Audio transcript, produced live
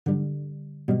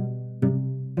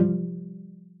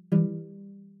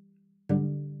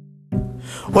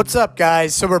What's up,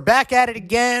 guys? So we're back at it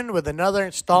again with another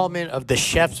installment of the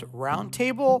Chef's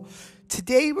Roundtable.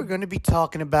 Today we're going to be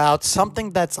talking about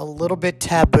something that's a little bit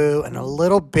taboo and a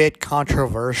little bit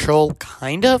controversial,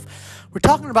 kind of. We're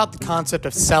talking about the concept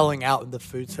of selling out in the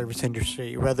food service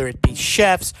industry, whether it be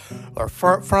chefs or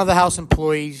front of the house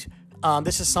employees.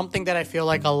 This is something that I feel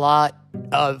like a lot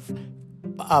of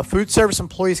food service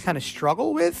employees kind of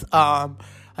struggle with. I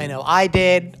know I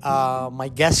did.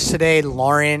 My guests today,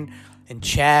 Lauren and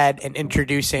Chad, and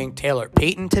introducing Taylor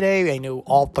Payton today. I know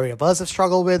all three of us have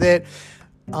struggled with it.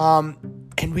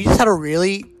 And we just had a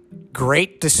really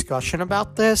great discussion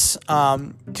about this.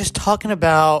 Just talking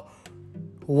about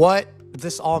what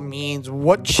this all means,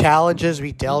 what challenges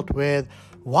we dealt with,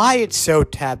 why it's so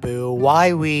taboo,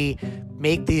 why we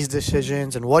make these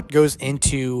decisions, and what goes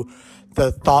into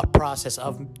the thought process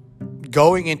of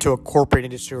going into a corporate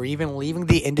industry or even leaving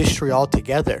the industry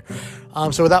altogether.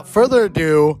 So without further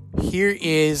ado, here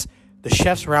is the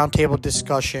Chef's Roundtable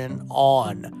discussion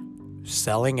on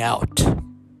selling out.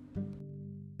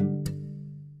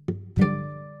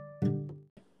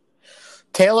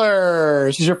 Taylor,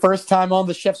 this is your first time on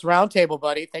the Chef's Roundtable,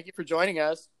 buddy. Thank you for joining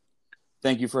us.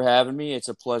 Thank you for having me. It's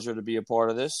a pleasure to be a part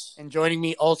of this. And joining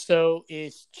me also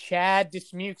is Chad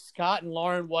Dismuke Scott and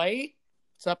Lauren White.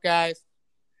 What's up, guys?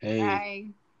 Hey. Hi.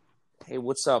 Hey,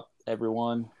 what's up,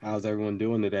 everyone? How's everyone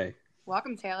doing today?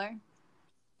 Welcome, Taylor.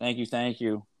 Thank you.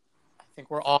 I think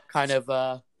we're all kind of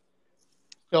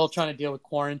still trying to deal with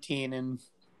quarantine and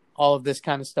all of this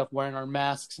kind of stuff, wearing our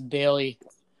masks daily.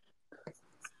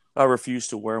 I refuse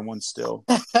to wear one still.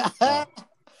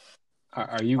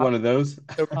 Are you one of those?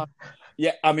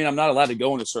 Yeah, I mean, I'm not allowed to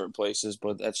go into certain places,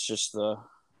 but that's just the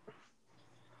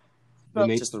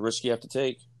risk you have to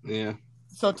take. Yeah.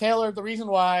 So, Taylor, the reason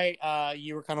why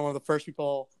you were kind of one of the first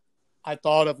people I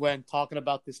thought of when talking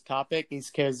about this topic is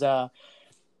because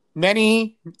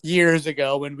many years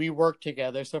ago when we worked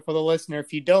together, so for the listener,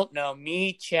 if you don't know,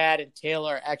 me, Chad, and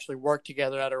Taylor actually worked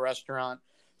together at a restaurant.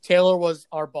 Taylor was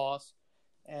our boss,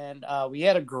 and we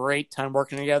had a great time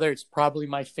working together. It's probably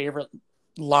my favorite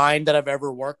line that I've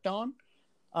ever worked on.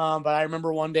 But I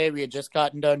remember one day we had just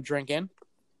gotten done drinking,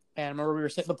 and I remember we were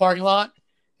sitting in the parking lot,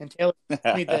 and Taylor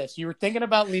told me this. You were thinking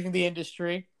about leaving the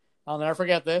industry. I'll never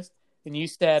forget this. And you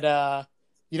said,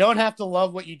 you don't have to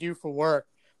love what you do for work,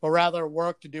 but rather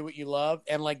work to do what you love.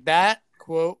 And like that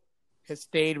quote has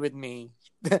stayed with me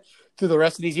through the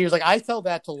rest of these years. Like I tell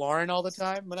that to Lauren all the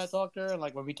time when I talk to her and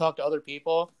like when we talk to other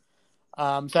people.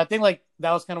 So I think like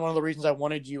that was kind of one of the reasons I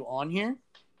wanted you on here.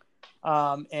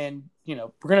 And, you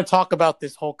know, we're going to talk about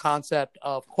this whole concept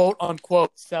of quote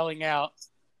unquote selling out.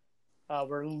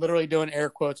 We're literally doing air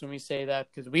quotes when we say that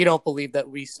because we don't believe that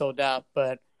we sold out.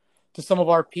 But to some of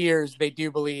our peers, they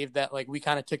do believe that like we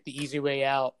kind of took the easy way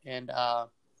out and,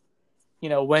 you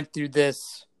know, went through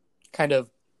this kind of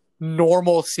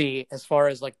normalcy as far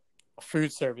as like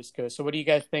food service goes. So what do you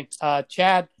guys think?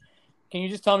 Chad, can you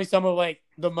just tell me some of like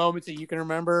the moments that you can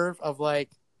remember of like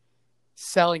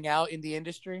selling out in the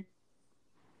industry?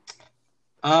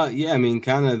 Yeah, I mean,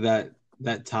 kind of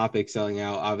that topic, selling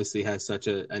out, obviously has such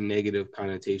a negative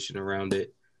connotation around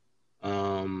it.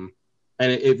 And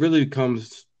it really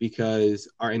comes because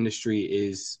our industry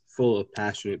is full of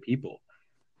passionate people.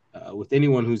 With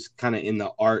anyone who's kind of in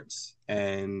the arts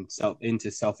and into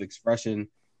self-expression,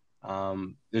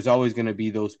 there's always going to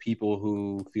be those people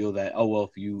who feel that, oh,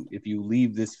 well, if you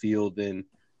leave this field, then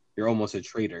you're almost a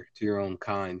traitor to your own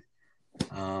kind.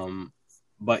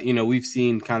 But, you know, we've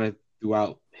seen kind of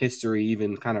throughout history,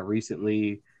 even kind of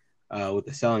recently with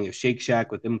the selling of Shake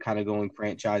Shack, with them kind of going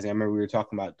franchising. I remember we were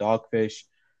talking about Dogfish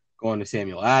going to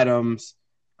Samuel Adams.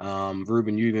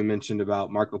 Ruben, you even mentioned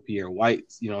about Marco Pierre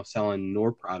White, you know, selling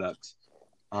Knorr products.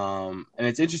 And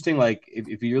it's interesting, like,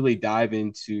 if you really dive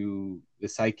into the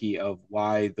psyche of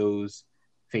why those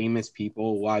famous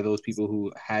people, why those people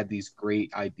who had these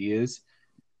great ideas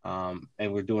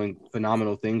and were doing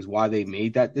phenomenal things, why they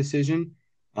made that decision,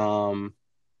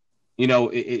 you know,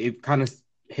 it kind of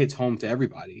hits home to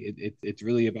everybody. It's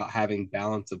really about having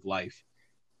balance of life.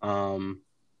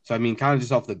 So, I mean, kind of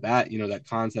just off the bat, you know, that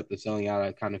concept of selling out,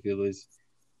 I kind of feel is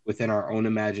within our own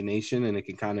imagination, and it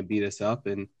can kind of beat us up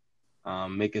and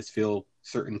make us feel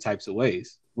certain types of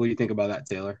ways. What do you think about that,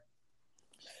 Taylor?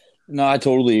 No, I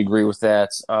totally agree with that.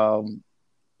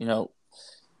 You know,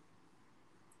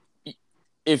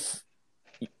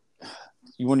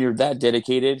 when you're that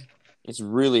dedicated, it's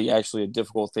really actually a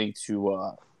difficult thing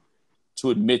to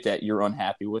admit that you're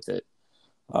unhappy with it.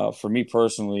 For me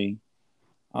personally,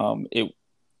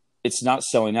 it's not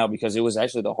selling out because it was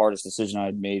actually the hardest decision I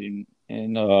had made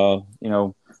in you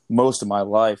know, most of my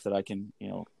life that I can, you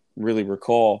know, really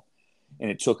recall. And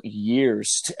it took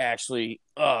years to actually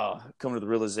come to the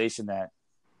realization that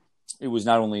it was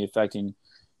not only affecting,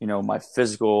 my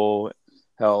physical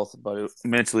health, but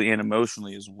mentally and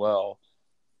emotionally as well.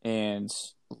 And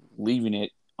leaving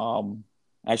it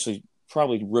actually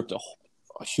probably ripped a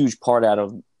huge part out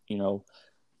of,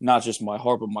 not just my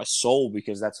heart, but my soul,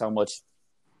 because that's how much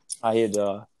I had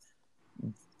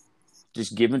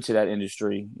just given to that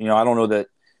industry. I don't know that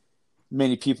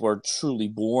many people are truly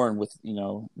born with,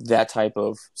 that type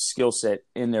of skill set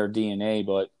in their DNA,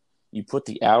 but you put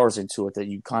the hours into it that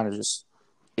you kind of just,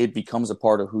 it becomes a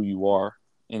part of who you are.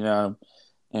 And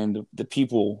the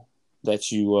people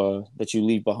that you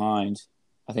leave behind,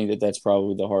 I think that's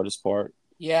probably the hardest part.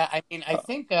 Yeah. I mean, I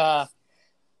think, I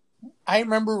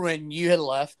remember when you had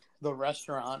left the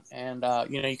restaurant and,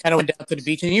 you kind of went down to the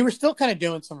beach and you were still kind of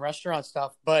doing some restaurant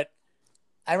stuff, but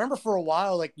I remember for a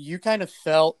while, like you kind of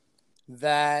felt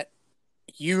that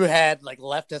you had like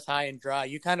left us high and dry.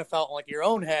 You kind of felt like your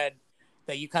own head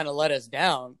that you kind of let us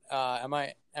down. Am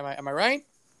I right?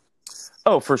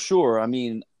 Oh, for sure. I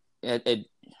mean, and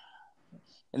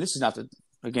this is not to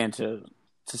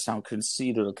sound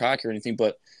conceited or cocky or anything,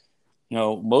 but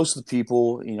most of the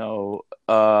people,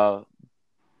 I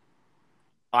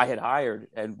had hired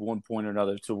at one point or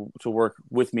another to work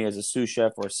with me as a sous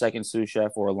chef or a second sous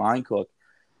chef or a line cook.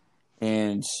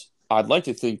 And I'd like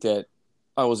to think that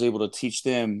I was able to teach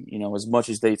them, as much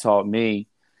as they taught me.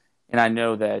 And I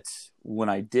know that when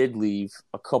I did leave,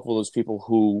 a couple of those people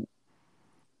who,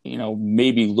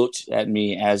 maybe looked at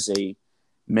me as a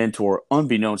mentor,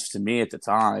 unbeknownst to me at the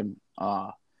time,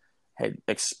 had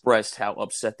expressed how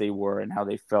upset they were and how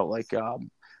they felt like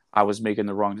I was making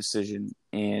the wrong decision.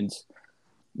 And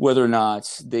whether or not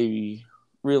they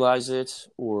realize it,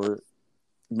 or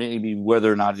maybe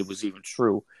whether or not it was even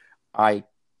true, I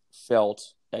felt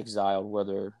exiled,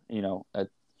 whether,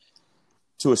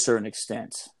 to a certain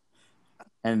extent,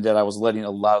 and that I was letting a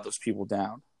lot of those people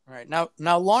down. All right. Now,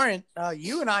 Lauren,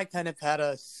 you and I kind of had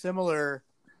a similar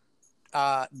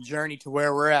journey to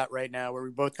where we're at right now, where we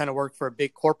both kind of work for a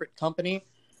big corporate company.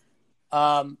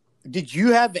 Did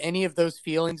you have any of those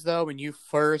feelings, though, when you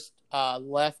first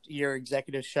left your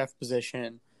executive chef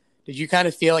position? Did you kind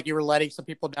of feel like you were letting some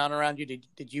people down around you?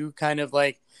 Did you kind of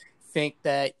like think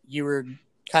that you were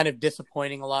kind of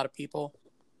disappointing a lot of people?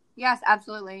 Yes,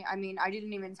 absolutely. I mean, I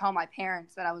didn't even tell my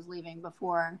parents that I was leaving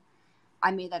before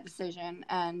I made that decision.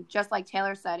 And just like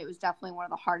Taylor said, it was definitely one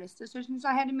of the hardest decisions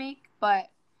I had to make, but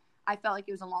I felt like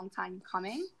it was a long time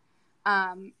coming.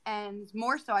 And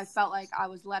more so, I felt like I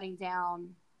was letting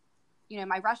down,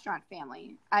 my restaurant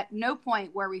family. At no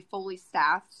point were we fully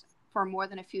staffed for more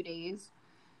than a few days.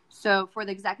 So for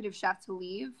the executive chef to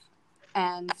leave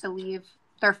and to leave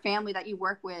their family that you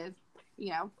work with,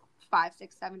 5,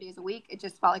 6, 7 days a week, it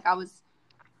just felt like I was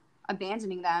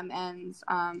abandoning them. And,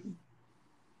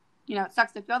 it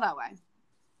sucks to feel that way.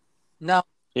 No,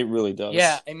 it really does.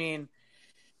 Yeah. I mean,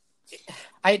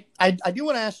 I do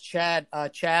want to ask Chad,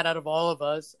 out of all of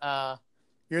us,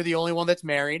 you're the only one that's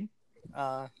married.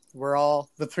 The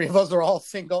three of us are all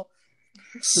single.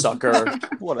 Sucker.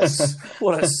 What a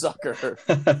sucker.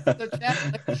 So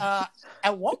Chad,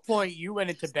 at one point you went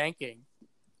into banking.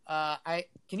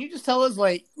 Can you just tell us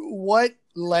like what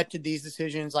led to these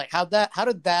decisions? Like how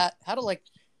did that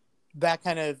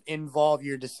kind of involve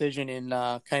your decision in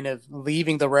kind of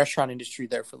leaving the restaurant industry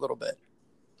there for a little bit?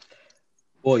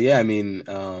 Well, yeah, I mean,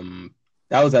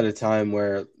 that was at a time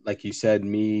where, like you said,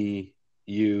 me,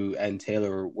 you, and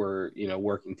Taylor were,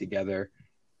 working together.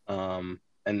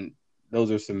 And those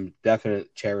are some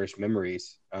definite cherished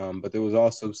memories. But there was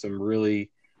also some really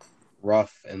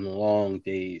rough and long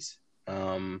days.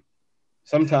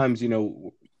 Sometimes,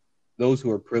 those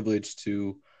who are privileged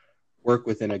to work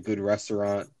within a good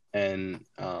restaurant and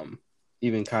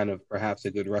even kind of perhaps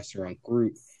a good restaurant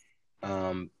group,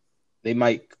 they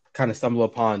might kind of stumble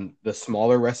upon the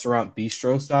smaller restaurant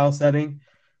bistro style setting.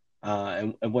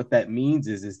 And what that means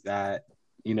is that,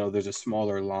 there's a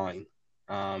smaller line.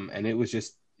 And it was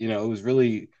just, it was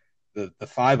really the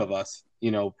five of us,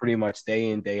 pretty much day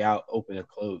in, day out, open and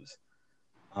close.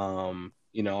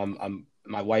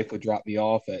 My wife would drop me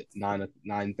off at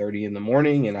 9:30 in the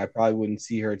morning, and I probably wouldn't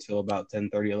see her till about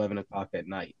 10:30, 11 o'clock at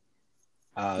night.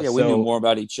 We knew more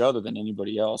about each other than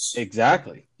anybody else.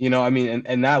 Exactly.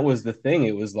 And that was the thing.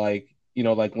 It was like,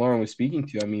 like Lauren was speaking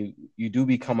to, I mean, you do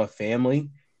become a family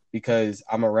because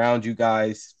I'm around you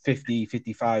guys 50,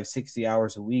 55, 60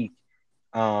 hours a week.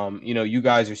 You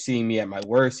guys are seeing me at my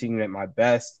worst, seeing me at my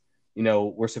best.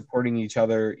 We're supporting each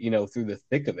other, through the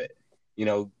thick of it.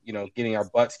 Getting our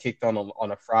butts kicked on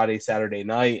a Friday, Saturday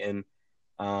night. And,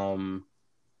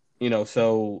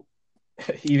 so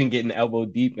even getting elbow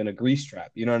deep in a grease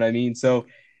trap. You know what I mean? So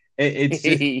it's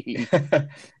just,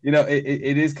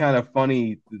 it is kind of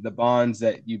funny, the bonds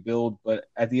that you build. But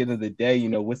at the end of the day,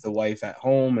 with the wife at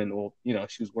home and, well,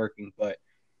 she was working, but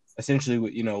essentially,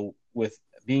 with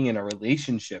being in a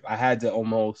relationship, I had to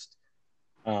almost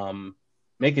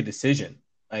make a decision,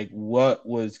 like what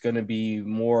was going to be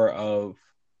more of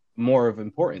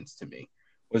importance to me.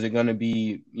 Was it going to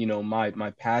be,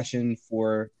 my passion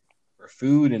for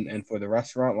food and for the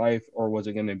restaurant life, or was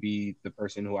it going to be the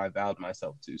person who I vowed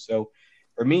myself to? So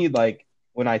for me, like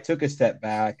when I took a step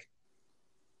back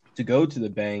to go to the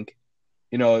bank,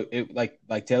 it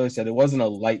like Taylor said, it wasn't a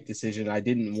light decision. I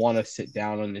didn't want to sit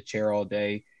down on the chair all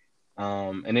day.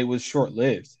 And it was short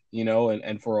lived,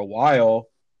 and for a while,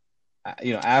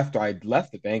 after I'd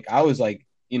left the bank, I was like,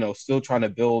 still trying to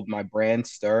build my brand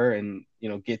stir and,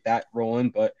 get that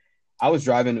rolling. But I was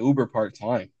driving Uber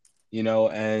part-time,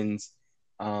 and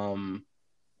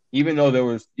even though there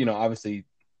was, obviously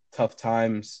tough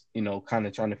times, kind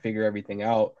of trying to figure everything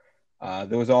out,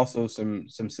 there was also some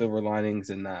silver linings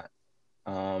in that.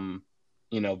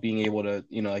 Being able to,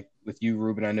 like with you,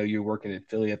 Ruben, I know you were working at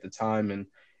Philly at the time, and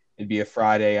it'd be a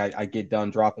Friday. I get done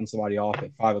dropping somebody off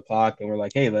at 5:00, and we're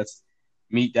like, hey, let's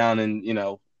meet down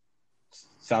in,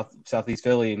 Southeast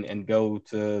Philly and go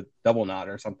to Double Knot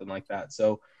or something like that.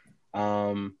 So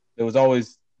there was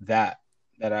always that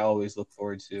I always look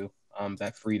forward to,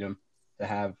 that freedom to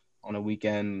have on a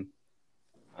weekend.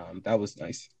 That was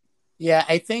nice. Yeah,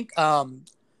 I think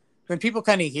when people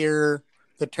kind of hear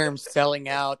the term selling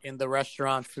out in the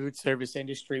restaurant food service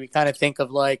industry, we kind of think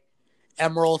of like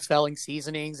Emerald selling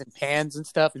seasonings and pans and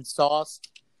stuff and sauce.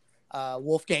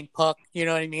 Wolfgang Puck, you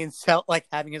know what I mean? Like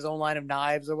having his own line of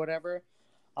knives or whatever.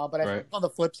 But I think on the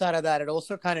flip side of that, it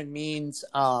also kind of means,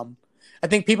 I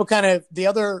think people kind of, the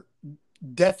other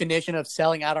definition of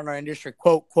selling out on our industry,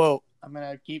 quote, I'm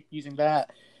going to keep using that.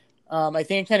 I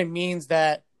think it kind of means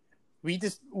that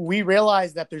we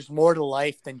realize that there's more to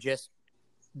life than just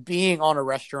being on a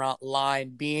restaurant line,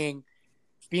 being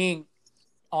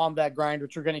on that grind,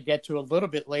 which we're going to get to a little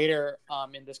bit later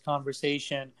in this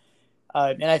conversation.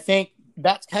 And I think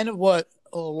that's kind of what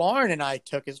Lauren and I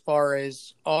took as far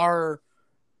as our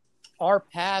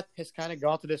path has kind of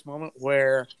gone to this moment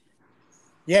where,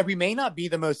 yeah, we may not be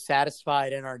the most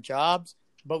satisfied in our jobs,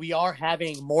 but we are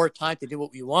having more time to do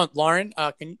what we want. Lauren,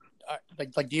 do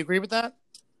you agree with that?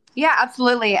 Yeah,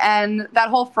 absolutely. And that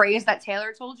whole phrase that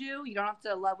Taylor told you, you don't have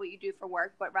to love what you do for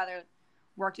work, but rather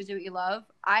work to do what you love.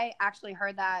 I actually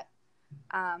heard that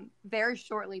very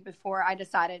shortly before I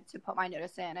decided to put my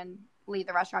notice in and leave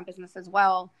the restaurant business as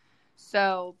well.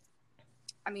 So,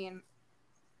 I mean,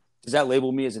 does that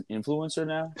label me as an influencer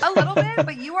now? A little bit,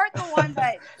 but you are the one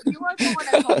that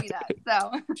told me that.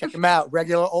 So check him out,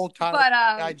 regular old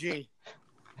Tyler IG.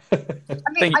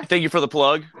 Thank you for the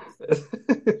plug.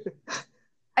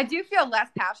 I do feel less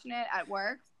passionate at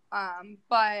work,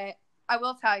 but I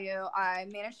will tell you, I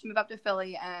managed to move up to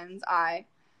Philly and I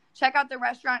check out the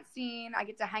restaurant scene. I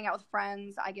get to hang out with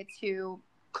friends. I get to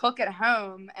cook at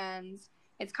home, and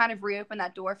it's kind of reopened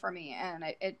that door for me, and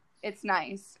it's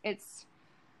nice. It's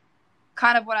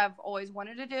kind of what I've always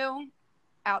wanted to do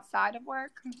outside of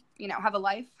work, have a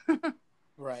life,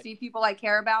 right? See people I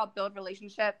care about, build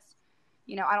relationships.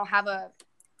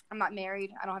 I'm not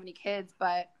married. I don't have any kids,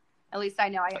 but at least I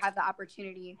know I have the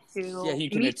opportunity to. Yeah, you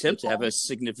can attempt to have a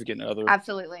significant other.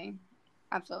 Absolutely.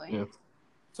 Yeah.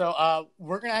 So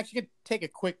we're going to actually take a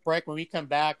quick break. When we come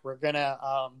back, we're going to,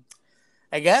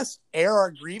 I guess, air our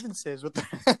grievances with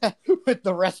with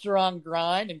the restaurant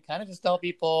grind and kind of just tell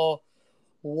people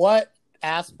what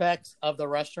aspects of the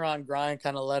restaurant grind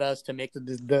kind of led us to make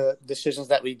the decisions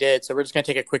that we did. So we're just going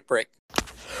to take a quick break.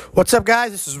 What's up,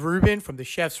 guys? This is Ruben from the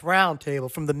Chef's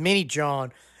Roundtable, from the Mini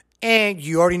John. And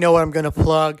you already know what I'm going to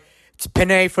plug. It's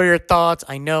Penne for your thoughts.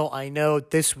 I know.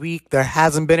 This week there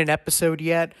hasn't been an episode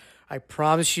yet. I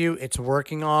promise you it's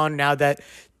working on now that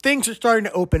things are starting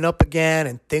to open up again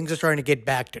and things are starting to get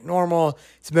back to normal.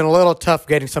 It's been a little tough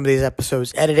getting some of these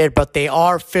episodes edited, but they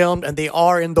are filmed and they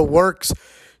are in the works.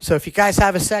 So if you guys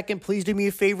have a second, please do me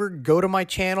a favor. Go to my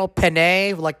channel,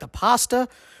 Penne, like the pasta,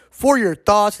 for your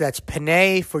thoughts. That's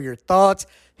Penne for your thoughts.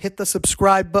 Hit the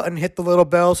subscribe button, hit the little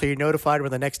bell so you're notified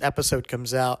when the next episode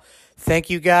comes out. Thank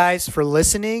you guys for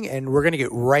listening, and we're going to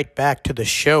get right back to the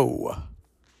show.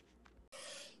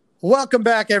 Welcome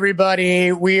back,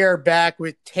 everybody. We are back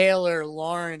with Taylor,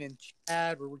 Lauren, and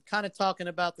Chad. We're kind of talking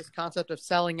about this concept of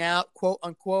selling out, quote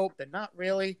unquote, but not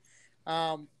really.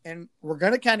 And we're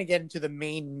going to kind of get into the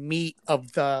main meat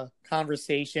of the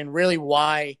conversation, really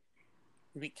why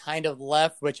we kind of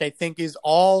left, which I think is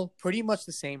all pretty much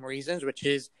the same reasons, which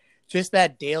is just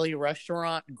that daily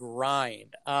restaurant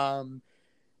grind.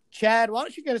 Chad, why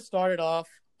don't you get us started off?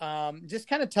 Just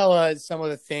kind of tell us some of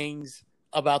the things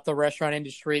about the restaurant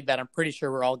industry that I'm pretty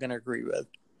sure we're all going to agree with.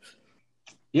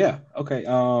 Yeah. Okay.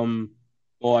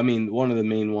 Well, I mean, one of the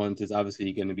main ones is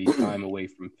obviously going to be time away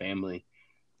from family.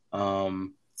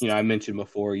 I mentioned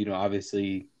before,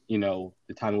 obviously, the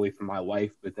time away from my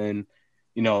wife, but then,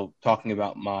 talking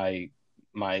about my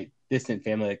distant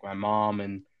family, like my mom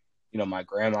and, my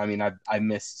grandma. I mean, I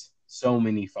missed so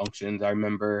many functions. I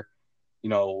remember,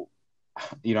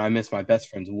 I missed my best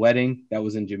friend's wedding that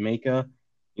was in Jamaica.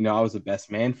 I was the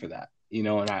best man for that, and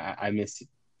I missed,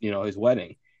 his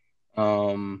wedding.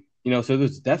 So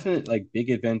there's definite like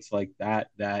big events like that,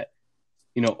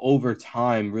 over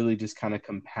time really just kind of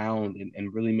compound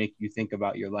and really make you think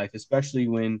about your life, especially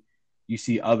when you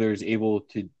see others able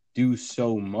to do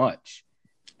so much.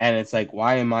 And it's like,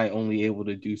 why am I only able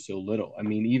to do so little? I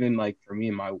mean, even like for me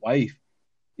and my wife,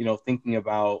 thinking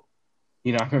about,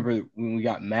 I remember when we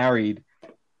got married,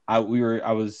 I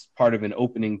was part of an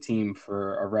opening team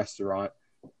for a restaurant,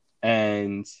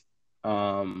 and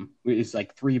it's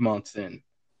like 3 months in,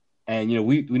 and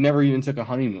we never even took a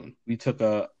honeymoon. We took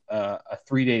a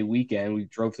 3-day weekend. We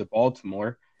drove to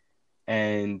Baltimore,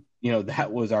 and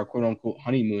that was our quote unquote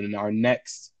honeymoon. And our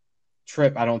next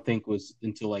trip, I don't think, was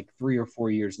until like 3 or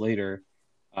 4 years later,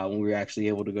 when we were actually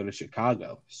able to go to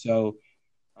Chicago. So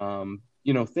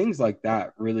things like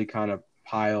that really kind of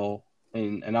pile,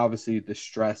 and obviously the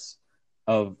stress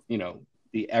of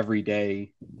the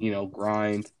everyday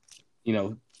grind,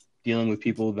 dealing with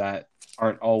people that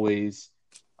aren't always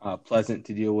pleasant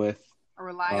to deal with,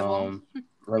 reliable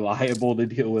to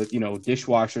deal with,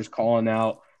 dishwashers calling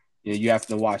out, you have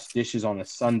to wash dishes on a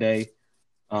Sunday,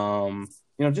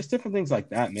 just different things like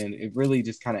that, man. It really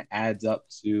just kind of adds up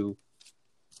to,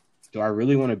 do I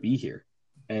really want to be here?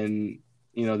 And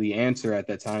the answer at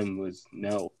that time was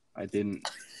no, I didn't.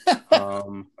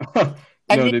 To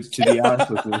be honest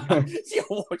with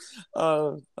you.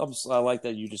 I like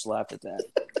that you just laughed at that.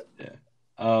 Yeah.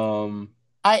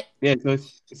 So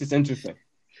it's just interesting.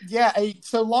 Yeah.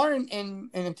 So Lauren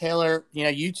and Taylor,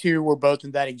 you two were both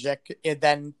in that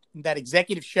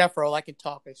executive chef role. I could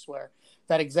talk, I swear.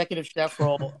 That executive chef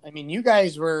role. I mean, you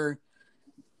guys were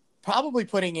probably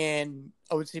putting in,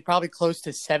 I would say, probably close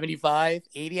to 75,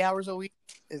 80 hours a week.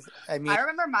 I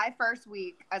remember my first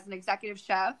week as an executive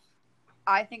chef.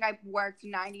 I think I worked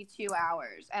 92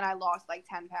 hours and I lost like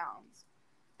 10 pounds.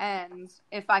 And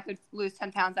if I could lose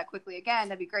 10 pounds that quickly again,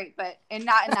 that'd be great. But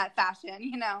not in that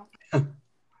fashion,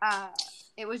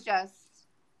 it was just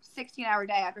 16-hour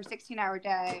day after 16-hour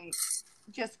day,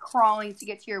 just crawling to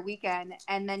get to your weekend.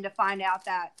 And then to find out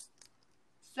that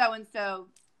so-and-so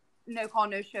no call,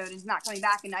 no show is not coming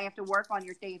back. And now you have to work on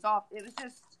your days off. It was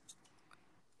just,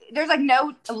 there's like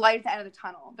no light at the end of the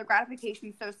tunnel. The gratification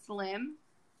is so slim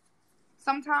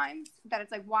sometimes that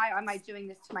it's like, why am I doing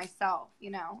this to myself?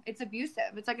 It's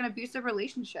abusive. It's like an abusive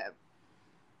relationship.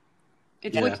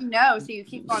 It's what so you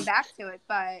keep going back to it,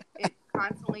 but it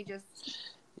constantly just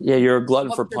you're a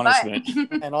glutton for punishment.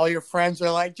 And all your friends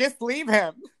are like, just leave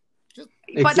him.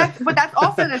 But that's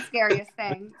also the scariest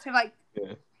thing to like.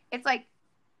 Yeah. It's like,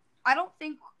 I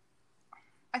think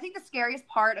the scariest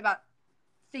part about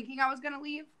thinking I was going to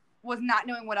leave was not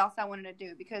knowing what else I wanted to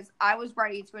do, because I was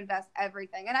ready to invest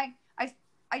everything. And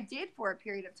I did for a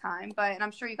period of time, and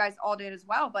I'm sure you guys all did as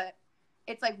well. But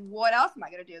it's like, what else am I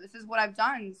going to do? This is what I've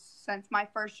done since my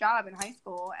first job in high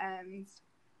school. And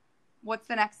what's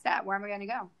the next step? Where am I going to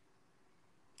go?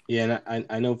 Yeah. And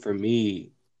I know for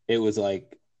me, it was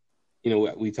like,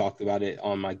 we talked about it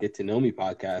on my Get to Know Me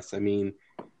podcast. I mean,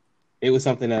 it was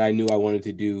something that I knew I wanted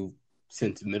to do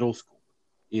since middle school,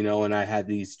 and I had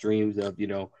these dreams of,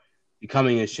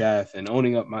 becoming a chef and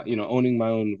owning my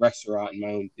own restaurant and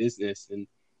my own business. And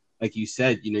like you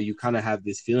said, you kind of have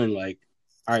this feeling like,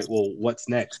 all right, well, what's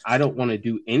next? I don't want to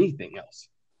do anything else.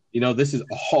 This is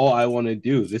all I want to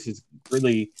do. This is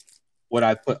really what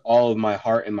I put all of my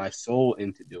heart and my soul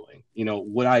into doing.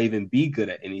 Would I even be good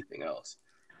at anything else?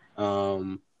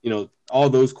 All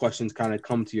those questions kind of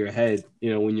come to your head,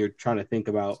 when you're trying to think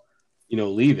about,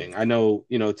 leaving. I know,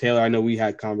 Taylor, I know we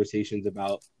had conversations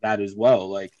about that as well.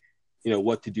 Like,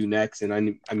 what to do next. And I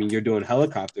mean, you're doing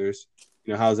helicopters,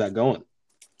 how's that going?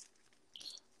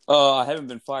 I haven't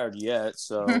been fired yet.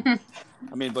 So,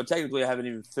 I mean, but technically I haven't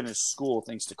even finished school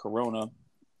thanks to Corona. I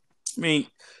mean,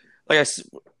 like I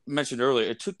mentioned earlier,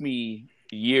 it took me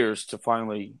years to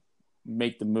finally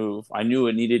make the move. I knew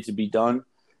it needed to be done.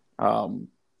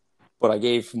 But I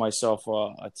gave myself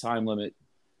a time limit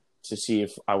to see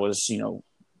if I was,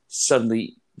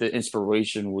 suddenly the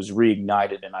inspiration was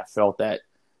reignited, and I felt that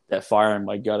that fire in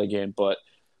my gut again. But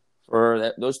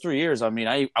for those 3 years, I mean,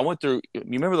 I went through. You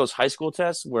remember those high school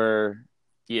tests where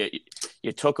you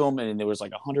took them and there was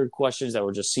like 100 questions that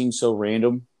were just seemed so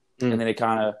random, and then it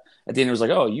kind of at the end it was like,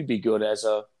 oh, you'd be good as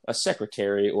a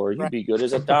secretary, or you'd be good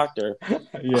as a doctor.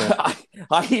 Yeah.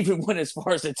 I even went as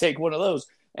far as to take one of those,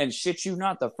 and shit you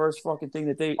not, the first fucking thing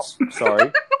that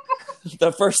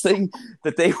the first thing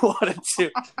that they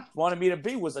wanted me to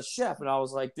be was a chef, and I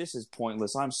was like, this is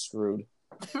pointless. I'm screwed.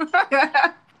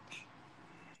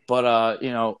 But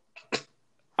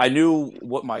I knew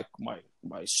what my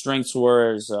strengths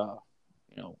were as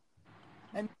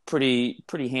pretty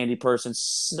handy person,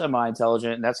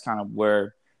 semi-intelligent, and that's kind of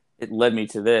where it led me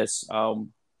to this.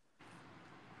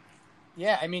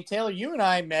 Yeah, I mean, Taylor, you and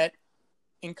I met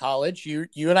in college.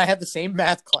 You and I had the same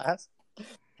math class.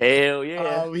 Hell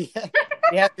yeah. We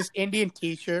had this Indian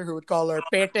teacher who would call her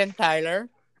Peyton Tyler.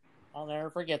 I'll never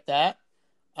forget that.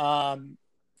 And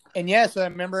yeah, so I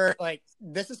remember, like,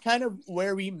 this is kind of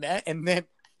where we met, and then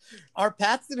our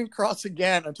paths didn't cross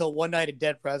again until one night at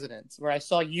Dead Presidents, where I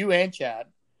saw you and Chad.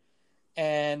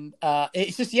 And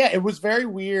it's just, yeah, it was very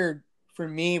weird for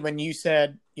me when you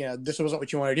said, this wasn't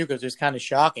what you want to do, because it was kind of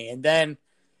shocking. And then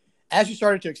as you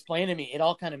started to explain to me, it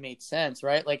all kind of made sense,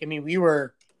 right? Like, I mean, we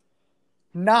were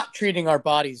not treating our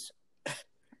bodies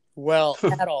well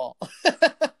at all.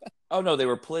 Oh, no, they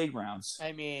were playgrounds.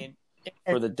 I mean,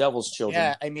 for the devil's children.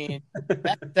 Yeah, I mean,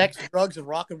 that sex, drugs, and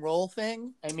rock and roll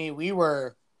thing, I mean, we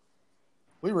were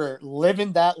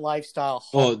living that lifestyle.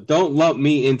 Well, don't lump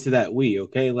me into that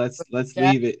okay? Let's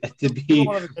leave it to be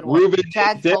Ruben.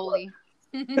 Chad Foley.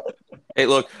 Hey,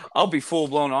 look, I'll be full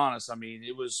blown honest. I mean,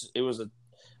 it was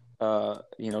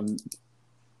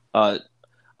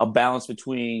a balance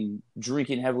between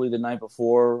drinking heavily the night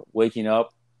before, waking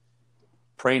up,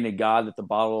 praying to God that the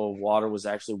bottle of water was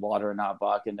actually water and not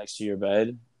vodka next to your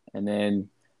bed, and then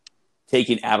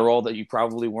taking Adderall that you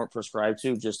probably weren't prescribed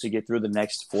to just to get through the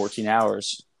next 14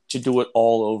 hours to do it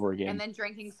all over again. And then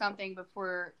drinking something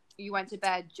before you went to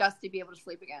bed just to be able to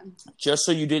sleep again. Just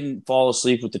so you didn't fall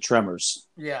asleep with the tremors.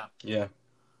 Yeah. Yeah.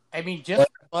 I mean, just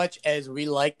as much as we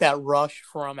like that rush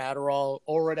from Adderall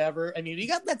or whatever, I mean, we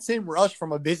got that same rush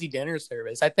from a busy dinner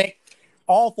service. I think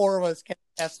all four of us can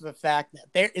attest to the fact that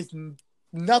there is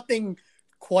nothing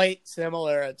quite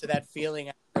similar to that feeling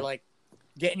after, like,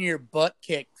 getting your butt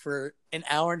kicked for an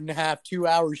hour and a half, 2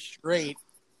 hours straight,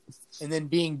 and then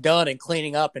being done and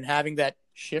cleaning up and having that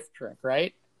shift drink,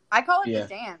 right? I call it the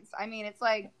dance. I mean, it's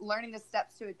like learning the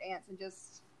steps to a dance and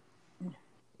just,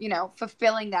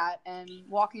 fulfilling that and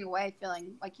walking away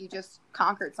feeling like you just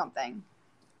conquered something.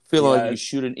 Feeling like you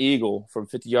shoot an eagle from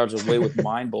 50 yards away with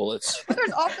mine bullets. But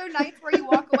there's also nights where you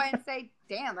walk away and say,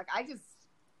 damn, like I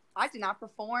did not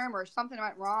perform, or something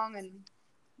went wrong, and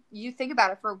you think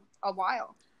about it for a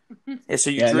while. Yeah, so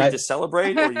you drink to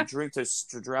celebrate, or you drink to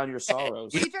drown your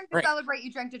sorrows? You drink to celebrate,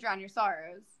 you drink to drown your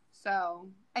sorrows. So,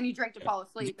 and you drink to fall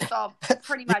asleep. It's all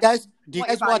pretty much. Do you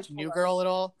guys watch New Girl at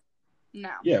all? No.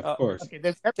 Yeah, of course. Okay,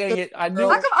 dang it! I knew.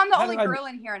 How come I'm the only girl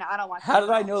in here and I don't watch? How did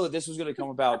I know that this was going to come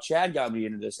about? Chad got me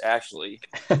into this, actually.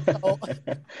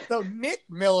 So Nick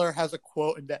Miller has a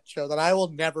quote in that show that I will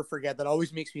never forget. That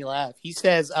always makes me laugh. He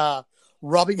says,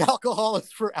 "Rubbing alcohol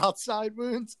is for outside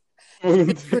wounds.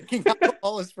 Drinking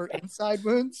alcohol is for inside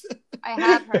wounds." I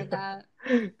have heard that.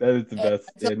 That is the best.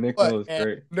 Yeah, Nick Miller is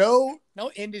great. No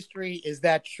industry is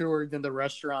that truer than the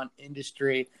restaurant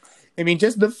industry. I mean,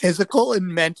 just the physical and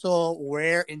mental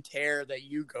wear and tear that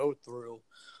you go through.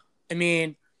 I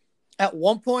mean, at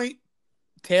one point,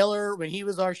 Taylor, when he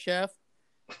was our chef,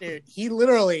 dude, he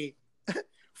literally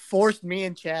forced me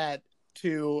and Chad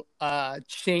to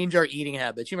change our eating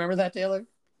habits. You remember that, Taylor?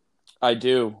 I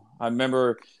do. I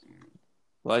remember,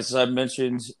 as I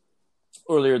mentioned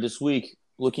earlier this week,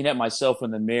 looking at myself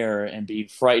in the mirror and being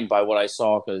frightened by what I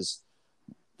saw, because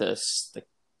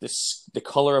the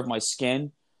color of my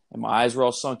skin and my eyes were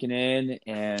all sunken in,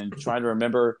 and trying to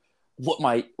remember what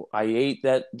I ate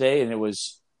that day, and it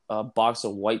was a box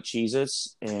of white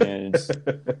Cheez-Its and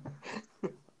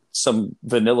some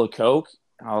vanilla Coke.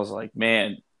 I was like,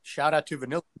 man, shout out to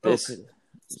vanilla Coke.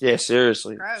 Yeah,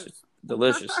 seriously, gross.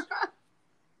 Delicious.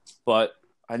 But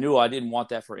I knew I didn't want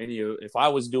that for any of. If I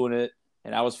was doing it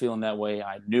and I was feeling that way,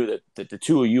 I knew that the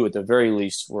two of you at the very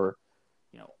least were,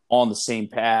 on the same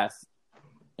path,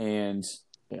 and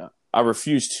I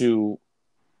refused to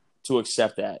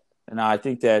accept that. And I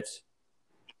think that,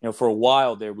 for a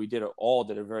while there, we did a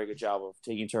very good job of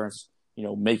taking turns,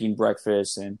 making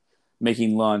breakfast and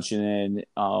making lunch, and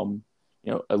then,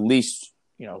 at least,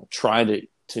 trying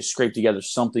to scrape together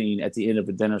something at the end of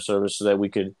a dinner service so that we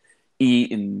could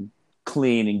eat and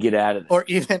clean and get out of there. Or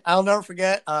even, I'll never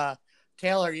forget,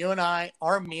 Taylor, you and I,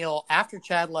 our meal after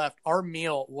Chad left, our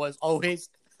meal was always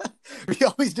we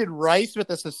always did rice with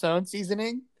a Sazón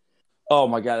seasoning. Oh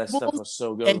my god, that stuff was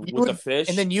so good with the fish.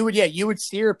 And then you would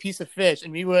sear a piece of fish,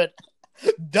 and we would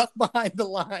duck behind the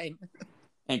line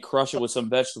and crush it with some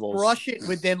vegetables. Crush it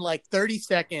within like 30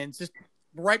 seconds, just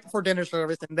right before dinner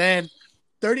service, and then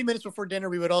 30 minutes before dinner,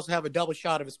 we would also have a double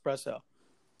shot of espresso.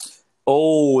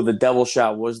 Oh, the double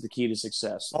shot was the key to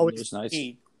success. Oh, it was nice.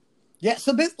 Key. Yeah,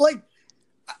 so this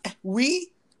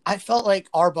I felt like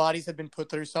our bodies have been put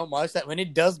through so much that when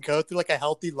it does go through like a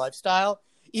healthy lifestyle,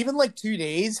 even like 2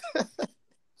 days.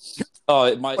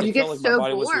 You get so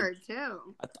bored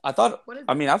too. I thought.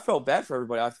 I mean, I felt bad for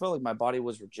everybody. I felt like my body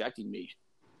was rejecting me.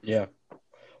 Yeah.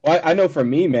 Well, I know for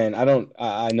me, man. I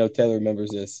know Taylor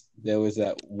remembers this. There was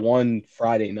that one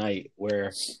Friday night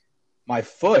where my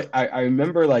foot. I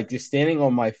remember like just standing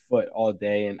on my foot all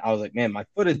day, and I was like, man, my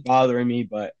foot is bothering me,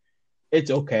 but it's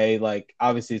okay. Like,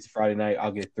 obviously, it's a Friday night.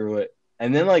 I'll get through it.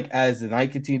 And then, like, as the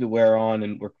night continued to wear on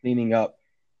and we're cleaning up,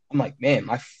 I'm like, man,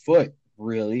 my foot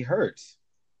really hurts.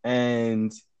 And,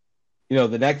 you know,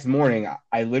 the next morning,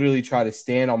 I literally tried to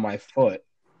stand on my foot,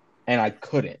 and I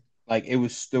couldn't. Like,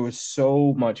 there was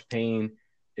so much pain.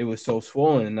 It was so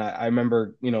swollen. And I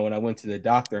remember, you know, when I went to the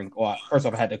doctor, and first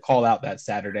off, I had to call out that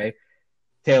Saturday.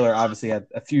 Taylor obviously had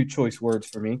a few choice words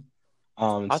for me.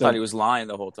 I thought he was lying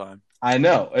the whole time. I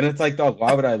know. And it's like, dog,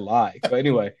 why would I lie? But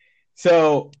anyway,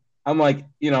 so I'm like,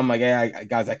 hey,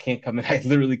 guys, I can't come in. I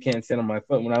literally can't stand on my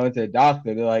foot. When I went to the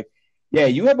doctor, they're like, yeah,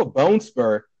 you have a bone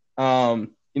spur, in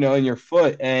your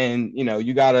foot, and, you know,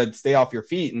 you got to stay off your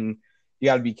feet and you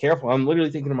got to be careful. I'm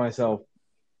literally thinking to myself,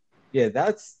 yeah,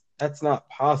 that's not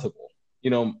possible.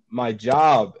 You know, my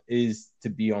job is to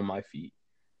be on my feet.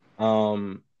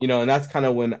 And that's kind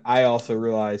of when I also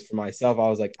realized for myself, I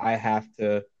was like, I have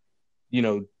to,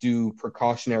 do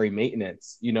precautionary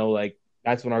maintenance, like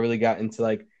that's when I really got into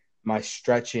like my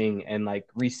stretching and like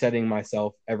resetting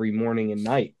myself every morning and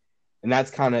night. And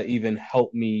that's kind of even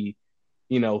helped me,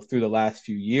 through the last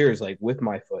few years, like with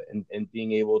my foot and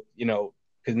being able,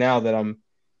 because now that I'm,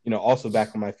 also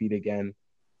back on my feet again,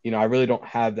 I really don't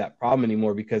have that problem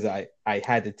anymore because I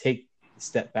had to take a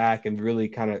step back and really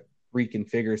kind of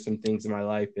reconfigure some things in my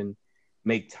life and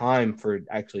make time for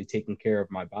actually taking care of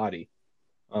my body.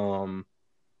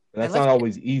 That's not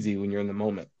always easy when you're in the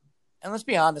moment. And let's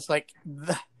be honest, like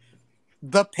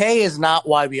the pay is not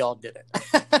why we all did it.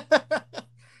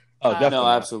 Oh, definitely. No,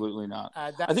 absolutely not.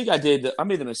 I think I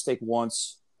made the mistake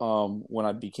once when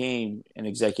I became an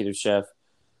executive chef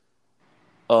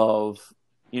of,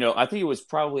 I think it was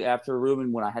probably after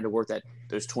Ruben when I had to work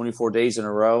those 24 days in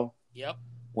a row. Yep.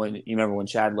 When you remember when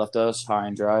Chad left us high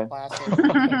and dry.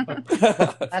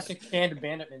 Classic canned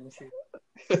abandonment issue.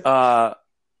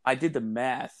 I did the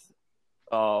math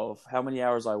of how many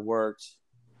hours I worked.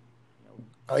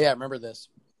 Oh yeah, I remember this.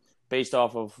 Based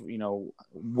off of,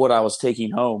 what I was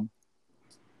taking home.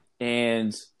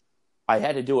 And I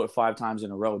had to do it 5 times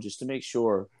in a row just to make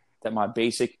sure that my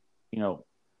basic,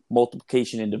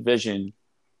 multiplication and division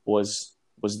was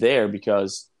there,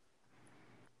 because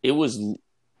it was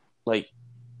like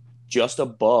just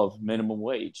above minimum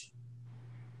wage.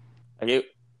 Like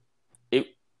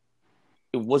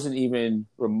it wasn't even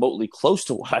remotely close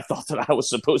to what I thought that I was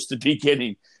supposed to be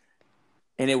getting.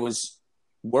 And it was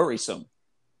worrisome.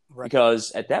 Right.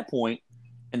 Because at that point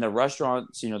in the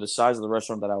restaurants, the size of the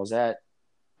restaurant that I was at,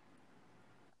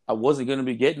 I wasn't going to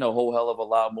be getting a whole hell of a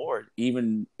lot more,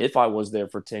 even if I was there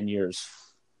for 10 years.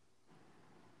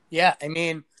 Yeah, I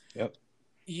mean, yep.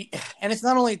 And it's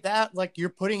not only that, like you're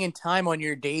putting in time on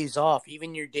your days off.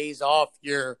 Even your days off,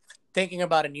 you're thinking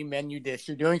about a new menu dish.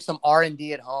 You're doing some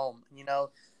R&D at home.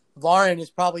 Lauren is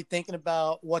probably thinking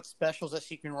about what specials that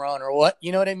she can run or what,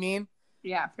 you know what I mean?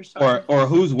 Yeah, for sure. Or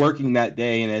who's working that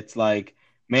day, and it's like,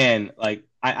 man, like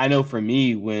I know for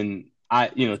me when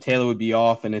Taylor would be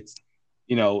off, and it's,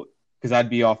 because I'd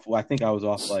be off. Well, I think I was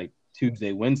off like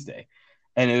Tuesday, Wednesday,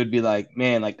 and it would be like,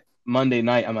 man, like Monday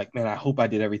night, I'm like, man, I hope I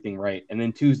did everything right. And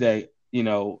then Tuesday,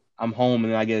 I'm home,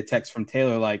 and then I get a text from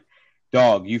Taylor like,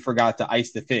 dog, you forgot to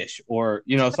ice the fish, or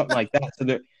something like that.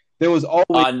 So there was always.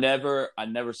 I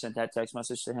never sent that text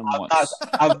message to him once.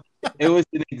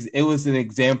 It was an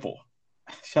example.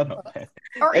 Shut up, man.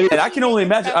 And I can only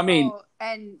imagine. I mean,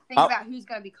 and think about who's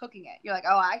going to be cooking it. You're like,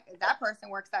 that person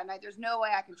works that night. There's no way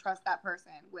I can trust that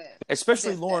person with.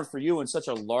 Especially Lauren, for you in such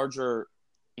a larger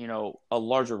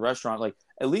restaurant. Like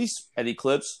at least at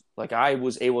Eclipse, like I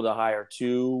was able to hire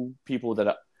 2 people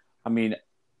that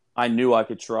I knew I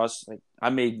could trust. Like I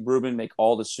made Ruben make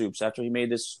all the soups after he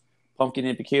made this pumpkin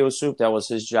and piquillo soup. That was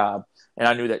his job, and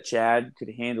I knew that Chad could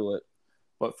handle it.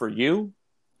 But for you,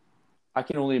 I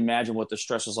can only imagine what the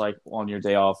stress is like on your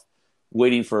day off,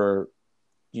 waiting for,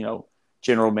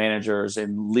 general managers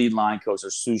and lead line coaches or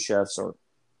sous chefs or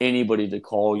anybody to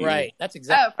call you. Right. That's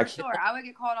exactly. Oh, for sure. I would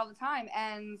get called all the time.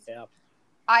 And Yeah.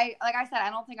 like I said,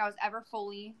 I don't think I was ever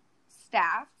fully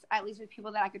staffed, at least with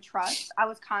people that I could trust. I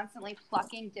was constantly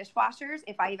plucking dishwashers,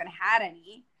 if I even had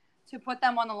any, to put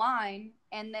them on the line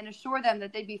and then assure them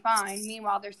that they'd be fine.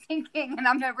 Meanwhile, they're sinking and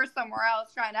I'm over somewhere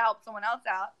else trying to help someone else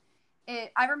out.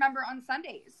 I remember on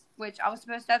Sundays, which I was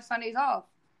supposed to have Sundays off,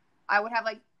 I would have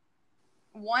like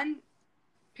one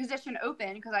position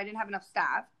open because I didn't have enough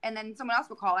staff, and then someone else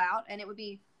would call out and it would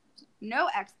be no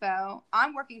expo.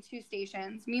 I'm working 2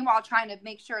 stations, meanwhile trying to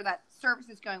make sure that service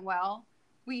is going well.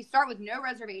 We start with no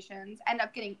reservations, end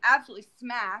up getting absolutely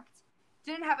smacked,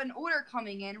 didn't have an order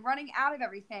coming in, running out of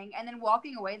everything, and then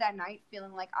walking away that night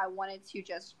feeling like I wanted to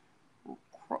just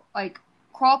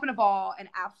crawl up in a ball and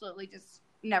absolutely just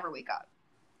never wake up.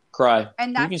 Cry.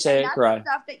 And that's, you can say it, cry. The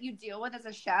stuff that you deal with as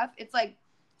a chef. It's like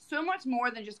so much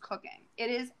more than just cooking. It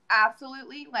is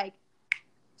absolutely like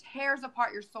tears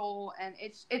apart your soul, and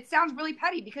it sounds really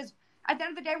petty because at the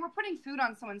end of the day, we're putting food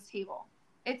on someone's table.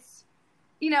 It's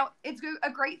it's a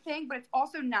great thing, but it's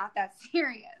also not that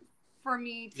serious for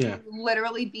me to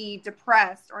literally be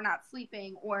depressed or not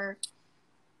sleeping or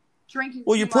drinking.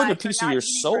 Well, you're putting a piece of your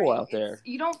soul out there.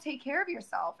 You don't take care of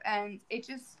yourself, and it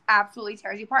just absolutely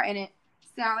tears you apart. And it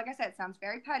sounds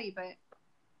very petty, but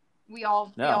we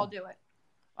all do it.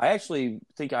 I actually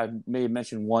think I may have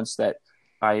mentioned once that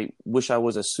I wish I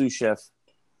was a sous chef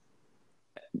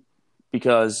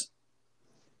because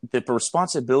the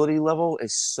responsibility level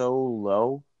is so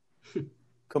low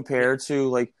compared to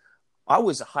like I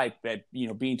was hyped at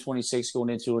being 26 going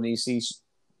into an EC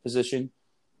position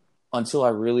until I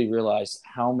really realized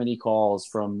how many calls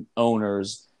from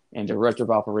owners and director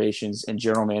of operations and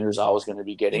general managers I was going to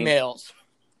be getting. Emails.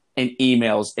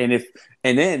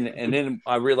 And then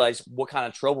I realized what kind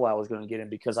of trouble I was going to get in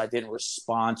because I didn't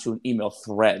respond to an email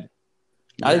thread.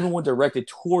 Not even one directed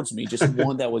towards me, just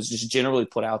one that was just generally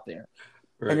put out there.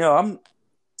 Right. And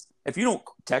if you don't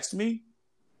text me,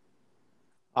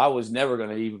 I was never going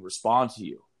to even respond to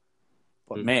you.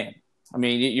 But man, I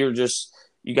mean,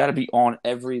 you got to be on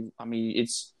every. I mean,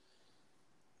 it's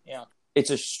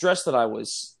a stress that I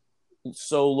was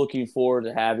so looking forward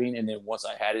to having, and then once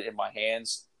I had it in my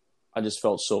hands, I just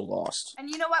felt so lost. And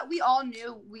you know what? We all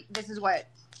knew this is what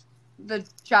the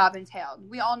job entailed.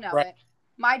 We all know it.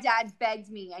 My dad begged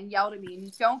me and yelled at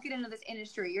me, don't get into this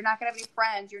industry. You're not going to have any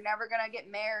friends. You're never going to get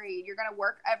married. You're going to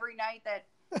work every night that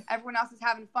everyone else is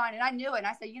having fun. And I knew it. And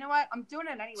I said, you know what? I'm doing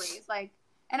it anyways.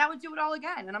 And I would do it all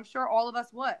again. And I'm sure all of us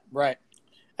would. Right.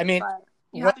 I mean, but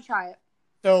you have to try it.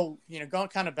 So, going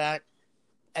kind of back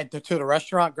to the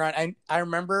restaurant grind, I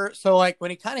remember, so like when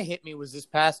it kind of hit me was this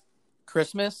past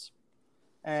Christmas.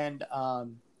 And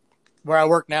where I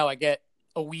work now, I get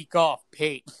a week off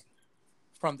paid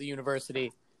from the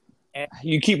university. And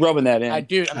you keep rubbing that in. I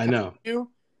do. I know.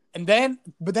 But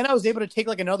then I was able to take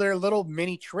like another little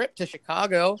mini trip to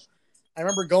Chicago. I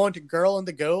remember going to Girl and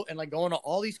the Goat and like going to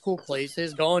all these cool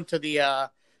places, going to the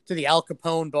Al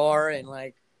Capone bar, and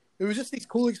like it was just these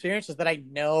cool experiences that I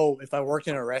know if I worked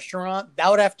in a restaurant, that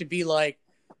would have to be like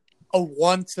a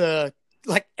once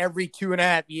like every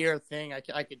 2.5 year thing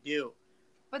I could do.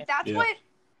 But that's what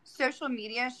social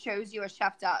media shows you a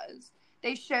chef does.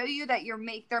 They show you that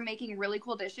they're making really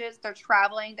cool dishes. They're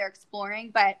traveling. They're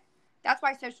exploring. But that's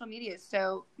why social media is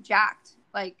so jacked.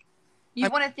 Like, you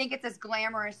want to think it's this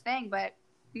glamorous thing, but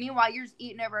meanwhile, you're just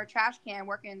eating over a trash can,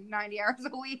 working 90 hours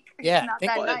a week. Yeah. Not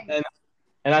that nice.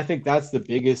 And I think that's the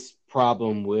biggest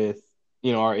problem with,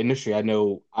 our industry. I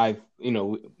know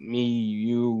me,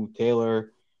 you,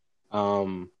 Taylor,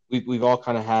 we've all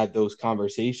kind of had those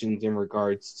conversations in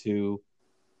regards to,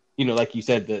 like you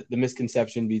said, the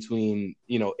misconception between,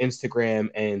 Instagram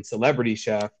and celebrity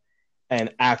chef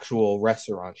and actual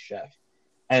restaurant chef.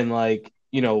 And like,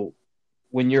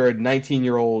 when you're a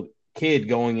 19-year-old kid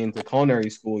going into culinary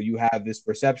school, you have this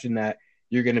perception that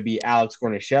you're going to be Alex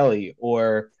Guarnaschelli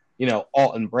or,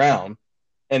 Alton Brown.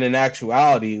 And in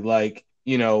actuality, like,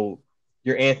 you're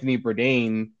Anthony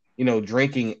Bourdain,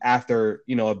 drinking after,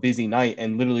 a busy night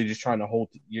and literally just trying to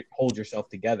hold yourself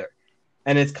together.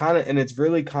 And it's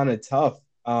really kind of tough.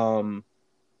 And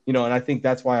I think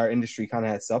that's why our industry kind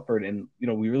of has suffered. And,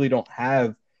 we really don't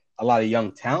have a lot of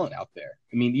young talent out there.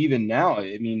 I mean, even now,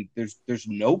 there's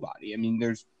nobody. I mean,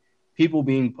 there's people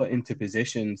being put into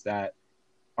positions that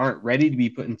aren't ready to be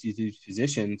put into these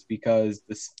positions because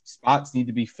the spots need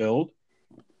to be filled.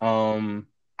 Everyone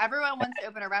wants to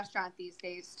open a restaurant these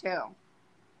days too.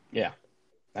 Yeah,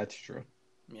 that's true.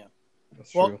 Yeah,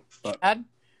 that's true. But, Chad,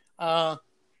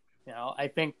 You know, I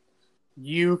think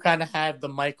you kind of had the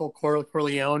Michael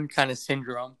Corleone kind of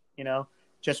syndrome. You know,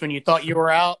 just when you thought you were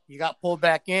out, you got pulled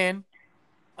back in.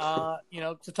 You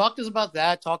know, so talk to us about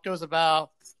that. Talk to us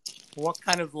about what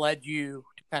kind of led you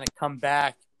to kind of come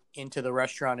back into the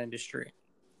restaurant industry.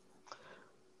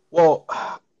 Well,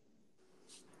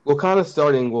 kind of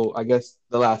starting. Well, I guess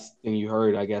the last thing you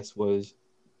heard, I guess, was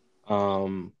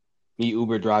me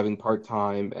Uber driving part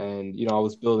time, and I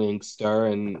was building Stir,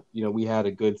 and we had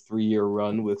a good 3-year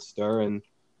run with Stir, and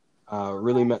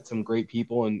really met some great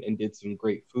people and did some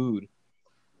great food.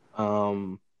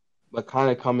 But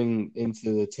kind of coming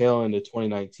into the tail end of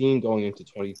 2019, going into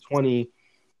 2020,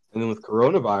 and then with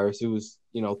coronavirus, it was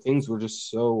things were just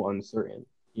so uncertain,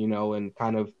 and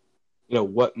kind of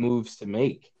what moves to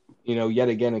make. Yet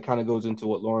again, it kind of goes into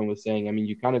what Lauren was saying. I mean,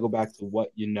 you kind of go back to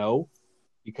what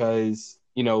because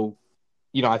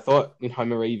I thought, I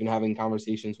remember even having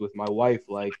conversations with my wife,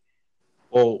 like,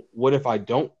 well, what if I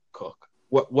don't cook?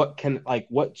 What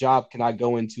job can I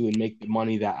go into and make the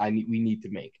money that we need to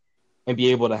make, and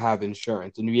be able to have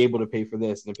insurance and be able to pay for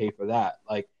this and pay for that?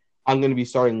 Like, I'm going to be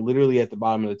starting literally at the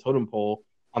bottom of the totem pole.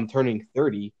 I'm turning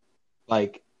 30.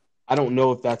 Like, I don't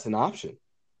know if that's an option,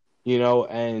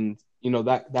 and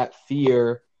that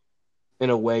fear in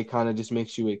a way kind of just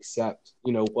makes you accept,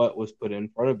 what was put in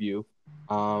front of you,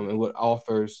 and what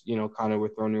offers, kind of were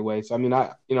thrown your way. So, I mean,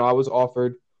 I was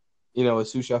offered, a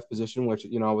sous chef position, which,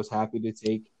 I was happy to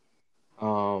take,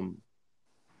 but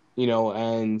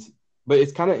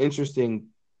it's kind of interesting,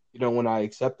 when I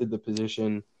accepted the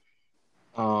position,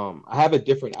 I have a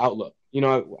different outlook.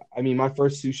 I mean, my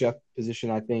first sous chef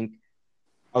position, I think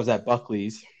I was at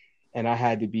Buckley's, and I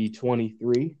had to be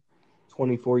 23,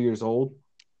 24 years old.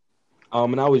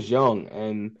 And I was young,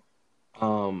 and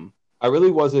I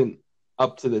really wasn't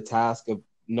up to the task of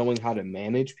knowing how to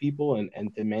manage people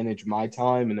and to manage my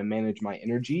time and to manage my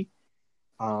energy.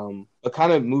 But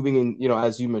kind of moving in,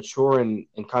 as you mature and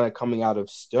kind of coming out of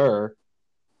Stir,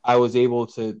 I was able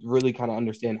to really kind of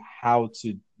understand how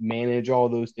to manage all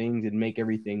those things and make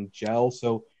everything gel.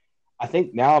 So I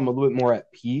think now I'm a little bit more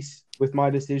at peace with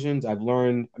my decisions. I've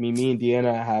learned, I mean, me and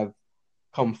Deanna have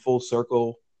come full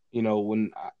circle,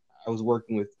 when I was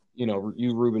working with,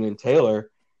 you, Ruben, and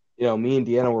Taylor. Me and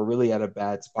Deanna were really at a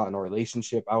bad spot in our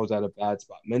relationship. I was at a bad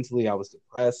spot mentally. I was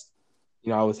depressed.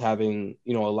 I was having,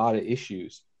 a lot of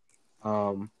issues.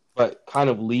 But kind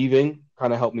of leaving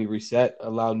kind of helped me reset,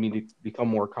 allowed me to become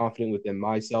more confident within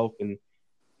myself, and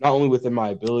not only within my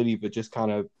ability, but just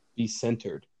kind of be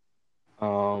centered.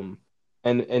 And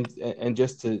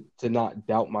just to not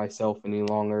doubt myself any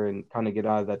longer and kind of get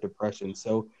out of that depression.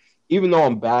 So even though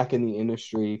I'm back in the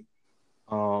industry,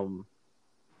 I'm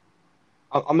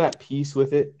at peace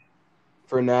with it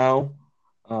for now.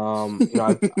 I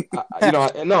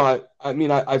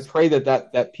pray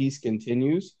that peace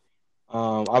continues.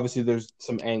 Obviously there's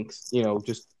some angst,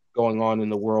 just going on in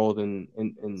the world and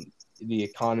the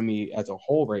economy as a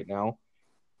whole right now.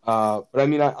 But I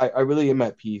mean, I really am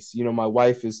at peace. My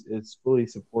wife is fully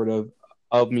supportive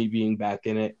of me being back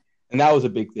in it. And that was a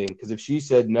big thing, because if she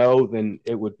said no, then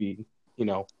it would be,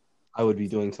 I would be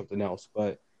doing something else.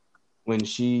 But when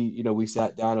she, we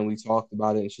sat down and we talked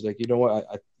about it, and she's like, you know what,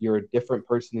 you're a different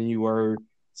person than you were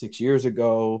 6 years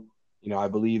ago. I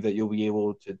believe that you'll be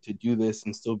able to do this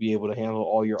and still be able to handle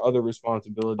all your other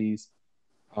responsibilities.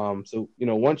 So,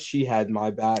 once she had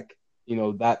my back,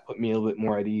 that put me a little bit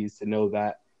more at ease to know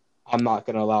that I'm not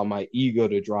going to allow my ego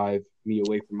to drive me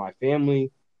away from my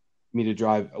family, me to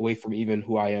drive away from even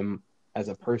who I am as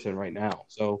a person right now.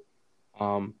 So,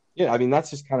 I mean, that's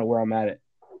just kind of where I'm at it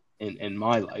in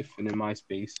my life and in my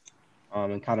space,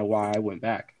 and kind of why I went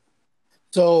back.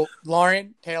 So,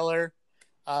 Lauren, Taylor,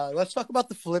 let's talk about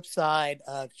the flip side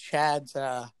of Chad's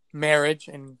marriage,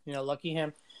 and lucky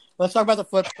him. Let's talk about the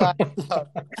flip side.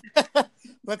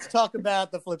 Let's talk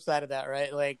about the flip side of that,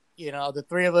 right? Like, the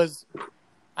three of us,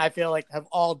 I feel like, have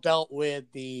all dealt with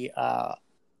the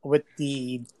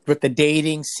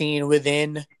dating scene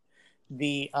within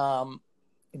the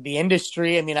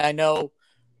industry. I mean, I know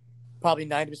probably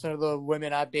 90% of the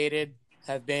women I've dated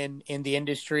have been in the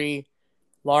industry.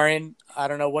 Lauren, I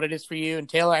don't know what it is for you. And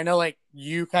Taylor, I know like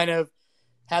you kind of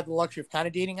had the luxury of kind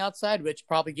of dating outside, which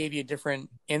probably gave you a different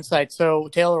insight. So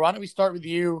Taylor, why don't we start with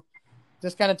you?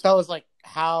 Just kind of tell us like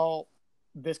how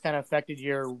this kind of affected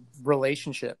your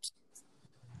relationships.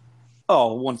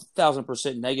 Oh,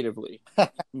 1,000% negatively.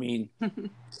 I mean,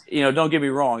 don't get me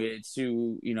wrong. It's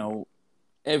to,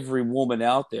 every woman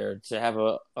out there to have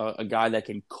a guy that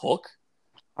can cook.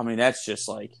 I mean, that's just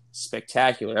like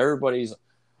spectacular. Everybody's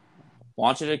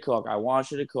want you to cook. I want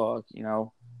you to cook,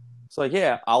 It's like,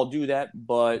 yeah, I'll do that.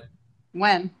 But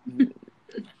when?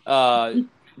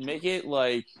 Make it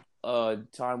like a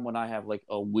time when I have like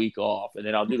a week off, and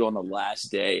then I'll do it on the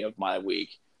last day of my week.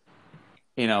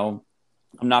 You know,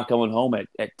 I'm not going home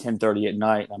at 10:30 at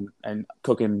night. I'm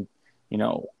cooking,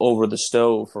 over the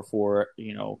stove for 4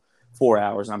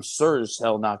 hours. I'm sure as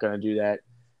hell not going to do that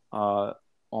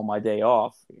on my day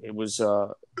off. It was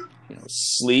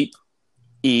sleep,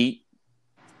 eat,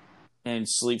 and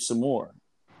sleep some more.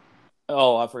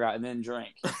 Oh, I forgot, and then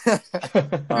drink.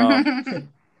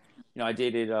 I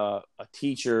dated a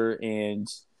teacher, and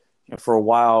for a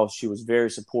while she was very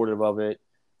supportive of it,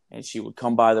 and she would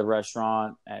come by the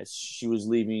restaurant as she was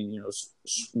leaving,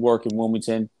 work in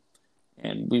Wilmington,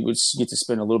 and we would get to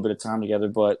spend a little bit of time together.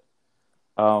 But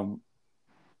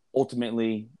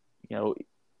ultimately,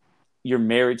 you're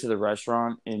married to the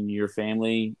restaurant, and your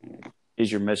family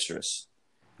is your mistress.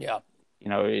 Yeah.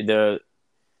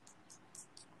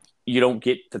 You don't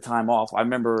get the time off. I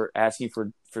remember asking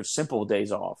for simple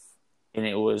days off, and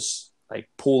it was like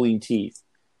pulling teeth.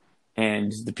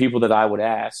 And the people that I would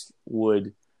ask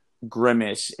would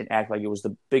grimace and act like it was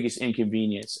the biggest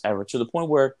inconvenience ever, to the point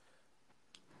where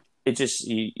it just,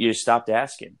 you stopped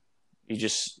asking.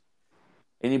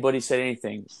 Anybody said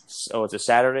anything. Oh, it's a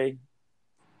Saturday?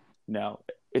 No,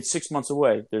 it's 6 months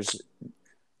away.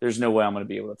 There's no way I'm going to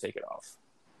be able to take it off.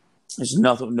 There's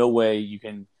no way you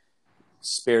can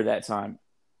spare that time.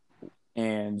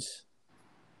 And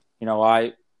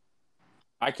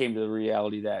I came to the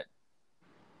reality that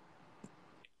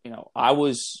I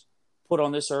was put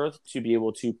on this earth to be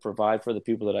able to provide for the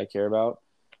people that I care about,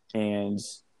 and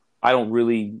I don't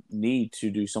really need to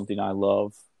do something I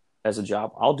love as a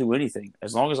job. I'll do anything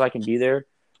as long as I can be there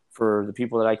for the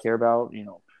people that I care about.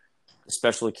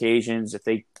 Special occasions, if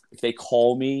they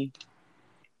call me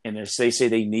and they say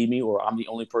they need me, or I'm the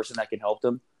only person that can help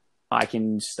them, I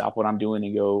can stop what I'm doing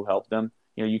and go help them.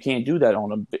 You can't do that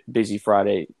on a busy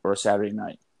Friday or a Saturday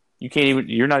night.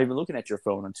 You're not even looking at your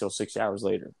phone until 6 hours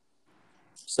later.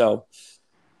 So,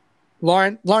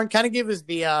 Lauren, kind of give us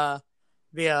the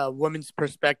woman's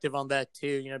perspective on that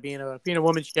too. Being a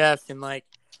woman chef, and like,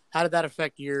 how did that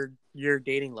affect your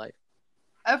dating life?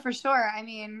 Oh, for sure. I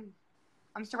mean,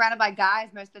 I'm surrounded by guys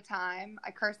most of the time.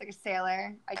 I curse like a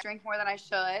sailor. I drink more than I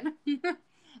should.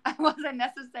 I wasn't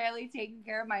necessarily taking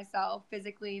care of myself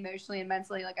physically, emotionally, and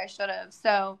mentally like I should have.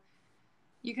 So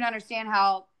you can understand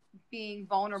how being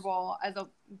vulnerable as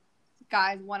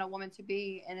guys want a woman to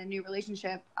be in a new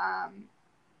relationship, and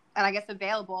I guess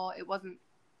available, it wasn't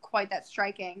quite that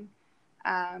striking.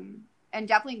 And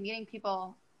definitely meeting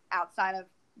people outside of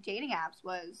dating apps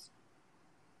was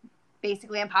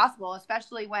basically impossible,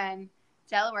 especially when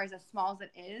Delaware is as small as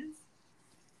it is.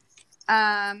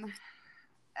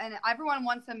 And everyone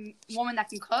wants a woman that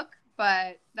can cook,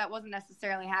 but that wasn't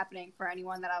necessarily happening for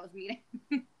anyone that I was meeting.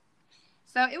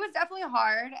 So it was definitely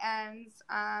hard. And,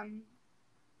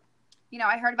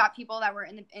 I heard about people that were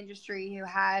in the industry who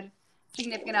had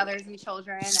significant others and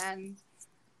children. And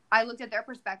I looked at their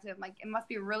perspective, like, it must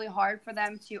be really hard for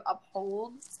them to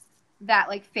uphold that,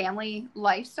 like, family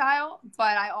lifestyle.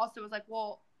 But I also was like,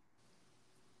 well,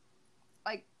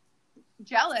 like,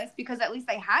 jealous, because at least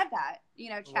they had that,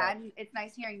 Chad. Right. It's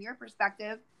nice hearing your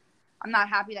perspective. I'm not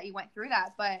happy that you went through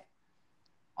that, but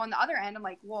on the other end, I'm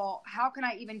like, well, how can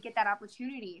I even get that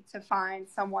opportunity to find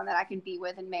someone that I can be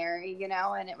with and marry,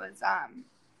 and it was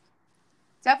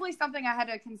definitely something I had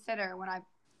to consider when I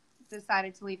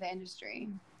decided to leave the industry.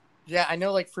 Yeah, I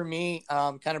know, like, for me,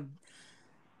 that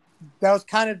was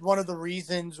kind of one of the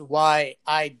reasons why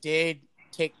I did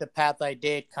take the path I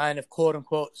did, kind of quote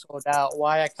unquote sold out,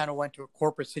 why I kind of went to a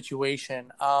corporate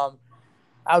situation.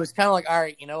 I was kind of like, all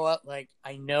right, you know what? Like,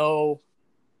 I know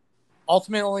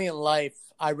ultimately in life,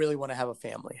 I really want to have a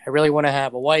family. I really want to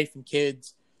have a wife and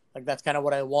kids. Like, that's kind of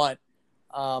what I want.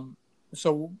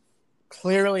 So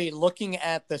clearly looking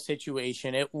at the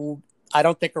situation, I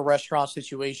don't think a restaurant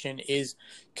situation is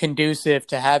conducive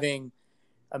to having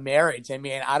a marriage. I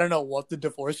mean, I don't know what the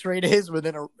divorce rate is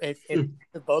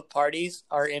if both parties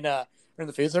are in the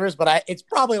food service, but it's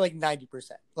probably like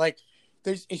 90%. Like,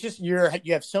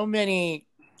 you have so many,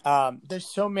 there's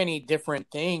so many different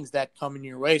things that come in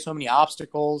your way, so many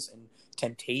obstacles and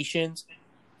temptations.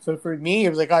 So for me, it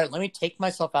was like, all right, let me take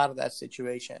myself out of that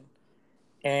situation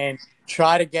and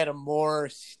try to get a more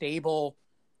stable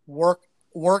work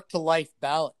to life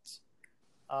balance.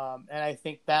 And I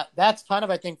think that's kind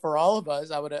of, I think for all of us,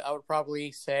 I would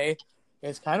probably say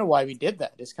is kind of why we did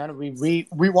that. It's kind of, we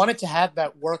wanted to have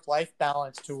that work-life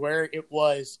balance to where it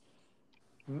was,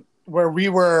 where we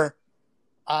were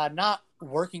not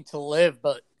working to live,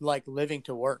 but like living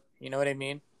to work. You know what I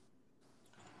mean?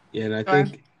 Yeah. And I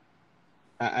think,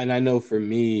 and I know for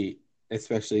me,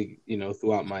 especially,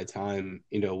 throughout my time,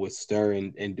 with Stir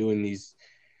and doing these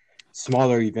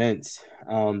smaller events,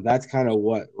 that's kind of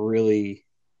what really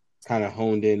kind of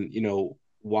honed in,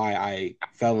 why I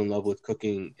fell in love with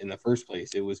cooking in the first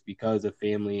place. It was because of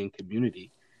family and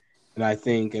community. And I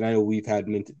think, and I know we've had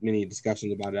many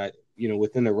discussions about that,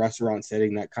 within the restaurant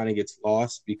setting, that kind of gets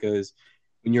lost because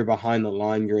when you're behind the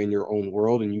line, you're in your own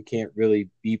world and you can't really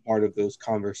be part of those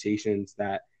conversations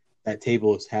that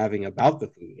table is having about the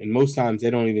food. And most times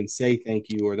they don't even say thank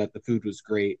you or that the food was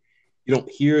great. You don't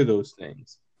hear those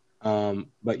things.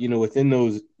 But, within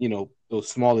those, those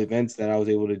small events that I was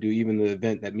able to do, even the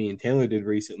event that me and Taylor did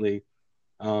recently,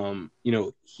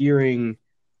 hearing,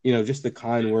 just the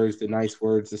kind words, the nice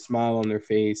words, the smile on their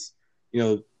face,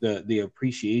 the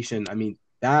appreciation. I mean,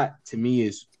 that to me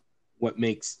is what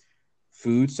makes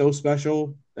food so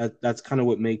special. That's kind of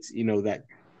what makes, that,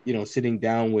 sitting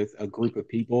down with a group of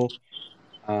people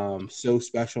so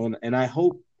special. And I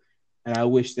hope and I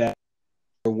wish that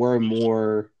there were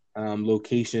more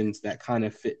locations that kind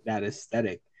of fit that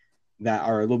aesthetic, that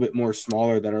are a little bit more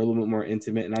smaller, that are a little bit more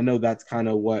intimate. And I know that's kind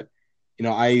of what,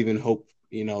 I even hope,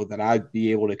 that I'd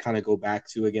be able to kind of go back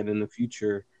to again in the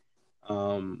future.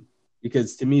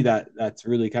 Because to me, that's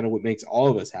really kind of what makes all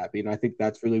of us happy. And I think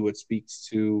that's really what speaks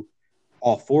to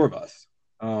all four of us,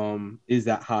 is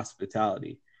that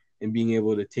hospitality and being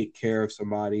able to take care of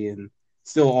somebody and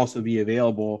still also be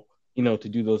available, to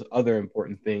do those other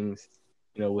important things,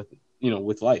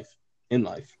 with life, in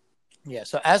life. Yeah.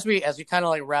 So as we kind of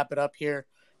like wrap it up here,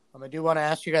 I do want to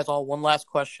ask you guys all one last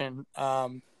question.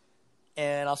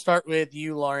 And I'll start with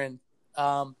you, Lauren.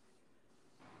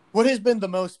 What has been the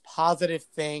most positive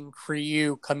thing for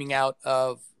you coming out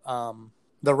of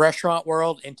the restaurant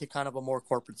world into kind of a more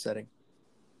corporate setting?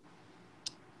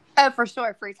 For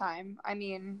sure, free time. I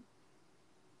mean,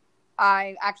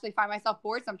 I actually find myself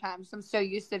bored sometimes. I'm so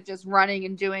used to just running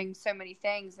and doing so many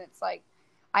things. It's like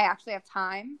I actually have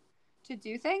time to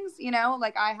do things,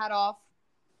 like I had off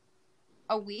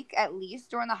a week at least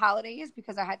during the holidays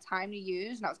because I had time to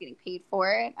use and I was getting paid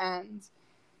for it. And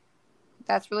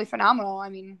that's really phenomenal. I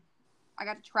mean, I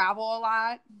got to travel a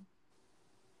lot.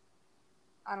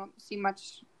 I don't see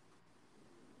much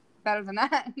better than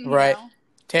that. Right.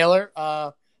 Taylor,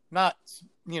 not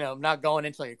going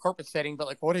into like a corporate setting, but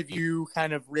like what have you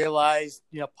kind of realized,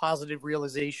 positive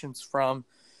realizations from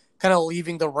kind of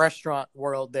leaving the restaurant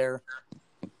world there?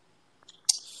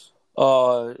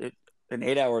 An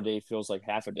 8-hour day feels like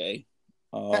half a day.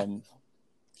 My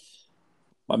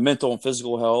mental and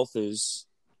physical health is,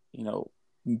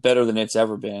 better than it's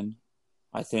ever been,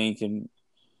 I think, in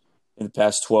the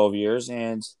past 12 years.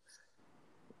 And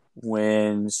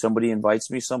when somebody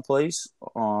invites me someplace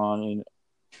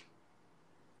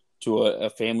to a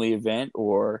family event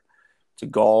or to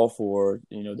golf or,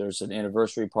 there's an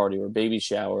anniversary party or a baby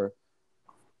shower,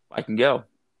 I can go.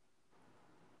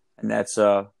 And that's,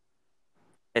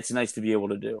 it's nice to be able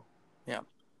to do. Yeah.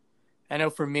 I know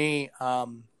for me,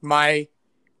 my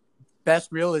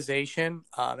best realization,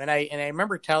 and I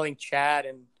remember telling Chad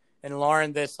and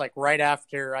Lauren this like right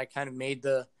after I kind of made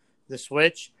the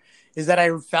switch, is that I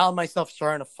found myself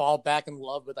starting to fall back in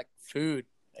love with like food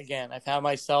again. I found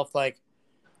myself like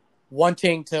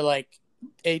wanting to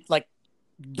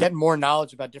get more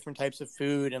knowledge about different types of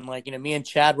food. And like, me and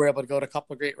Chad were able to go to a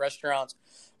couple of great restaurants.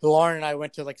 Lauren and I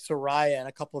went to like Soraya and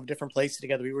a couple of different places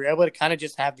together. We were able to kind of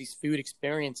just have these food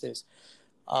experiences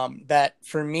that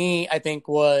for me, I think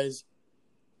was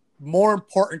more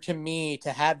important to me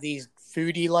to have these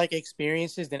foodie like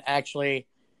experiences than actually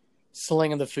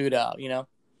slinging the food out,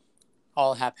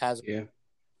 all haphazard.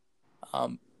 Yeah.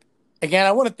 Again,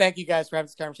 I want to thank you guys for having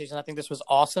this conversation. I think this was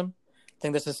awesome. I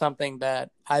think this is something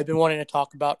that I've been wanting to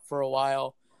talk about for a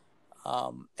while.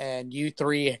 And you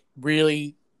three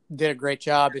really did a great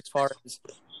job as far as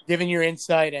giving your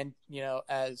insight and,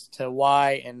 as to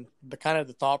why and the kind of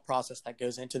the thought process that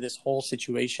goes into this whole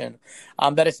situation.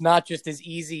 That it's not just as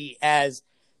easy as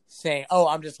saying, oh,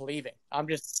 I'm just leaving. I'm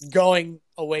just going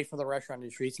away from the restaurant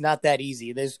industry. It's not that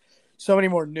easy. There's so many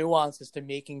more nuances to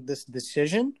making this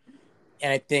decision.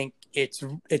 And I think it's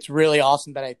really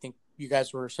awesome that I think you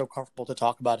guys were so comfortable to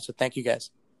talk about it. So thank you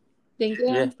guys. Thank you.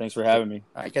 Yeah, thanks for having me.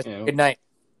 All right, guys. Good night.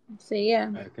 See ya.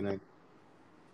 Good night.